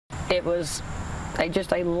It was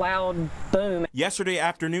just a loud boom. Yesterday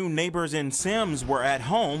afternoon, neighbors in Sims were at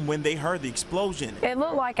home when they heard the explosion. It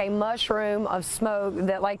looked like a mushroom of smoke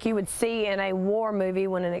that like you would see in a war movie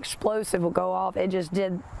when an explosive will go off. It just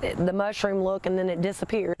did the mushroom look and then it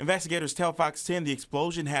disappeared. Investigators tell Fox 10 the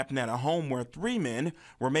explosion happened at a home where 3 men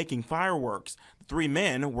were making fireworks. 3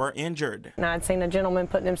 men were injured. And I'd seen a gentleman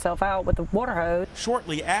putting himself out with a water hose.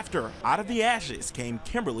 Shortly after, out of the ashes came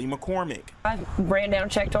Kimberly McCormick. I ran down,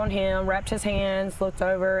 checked on him, wrapped his hands, looked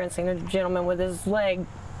over and seen a gentleman with his leg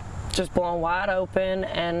just blown wide open,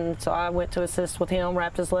 and so I went to assist with him,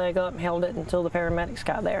 wrapped his leg up, and held it until the paramedics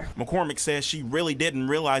got there. McCormick says she really didn't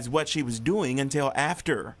realize what she was doing until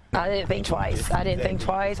after. I didn't think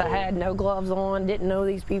twice. I had no gloves on, didn't know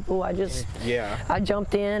these people. I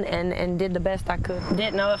jumped in and did the best I could.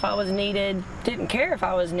 Didn't know if I was needed, didn't care if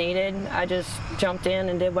I was needed. I just jumped in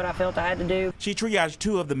and did what I felt I had to do. She triaged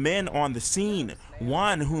 2 of the men on the scene,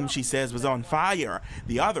 one whom she says was on fire,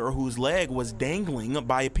 the other whose leg was dangling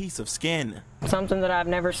by a piece of skin. Something that I've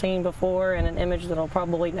never seen before and an image that'll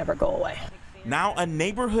probably never go away. Now a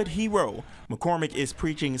neighborhood hero, McCormick is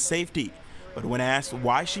preaching safety. But when asked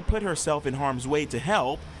why she put herself in harm's way to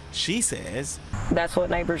help, she says, "That's what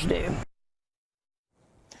neighbors do."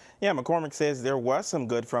 Yeah, McCormick says there was some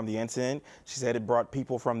good from the incident. She said it brought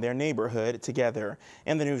people from their neighborhood together.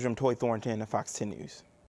 In the newsroom, Toy Thornton, Fox 10 News.